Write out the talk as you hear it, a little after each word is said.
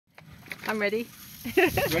I'm ready.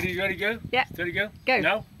 Ready to go? Yeah. Ready to go? Go.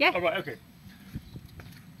 Now? Yeah. Alright, okay.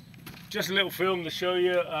 Just a little film to show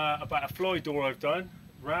you about a fly door I've done.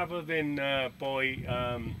 Rather than buy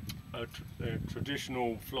a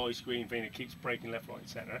traditional fly screen thing that keeps breaking left, right and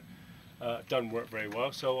centre, doesn't work very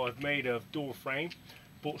well. So I've made a door frame,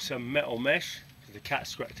 bought some metal mesh, because the cat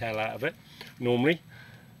scratched the hell out of it, normally.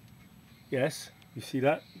 Yes, you see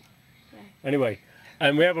that? Yeah. Anyway,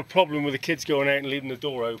 and we have a problem with the kids going out and leaving the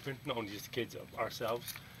door open, not only just the kids,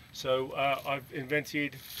 ourselves. So I've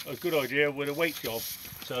invented a good idea with a weight job.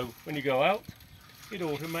 So when you go out, it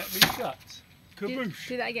automatically shuts. Kaboosh.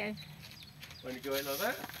 Do that again. When you go out like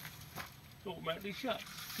that, it automatically shuts.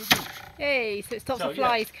 Kaboosh. Hey, so it stops the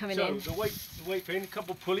flies coming in. So the weight thing, a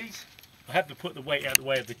couple of pulleys. I have to put the weight out of the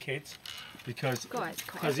way of the kids because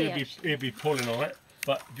he'll be pulling on it.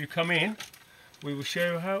 But if you come in, we will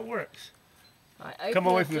show you how it works. Right, come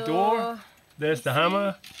away from the door. There's the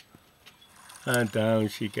hammer. And down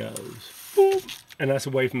she goes. Boom. And that's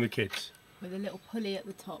away from the kids. With a little pulley at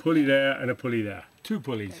the top. Pulley there and a pulley there. Two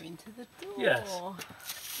pulleys. Go into the door. Yes.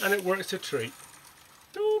 And it works a treat.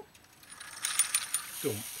 Doop.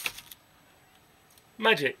 Doop.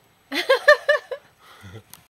 Magic.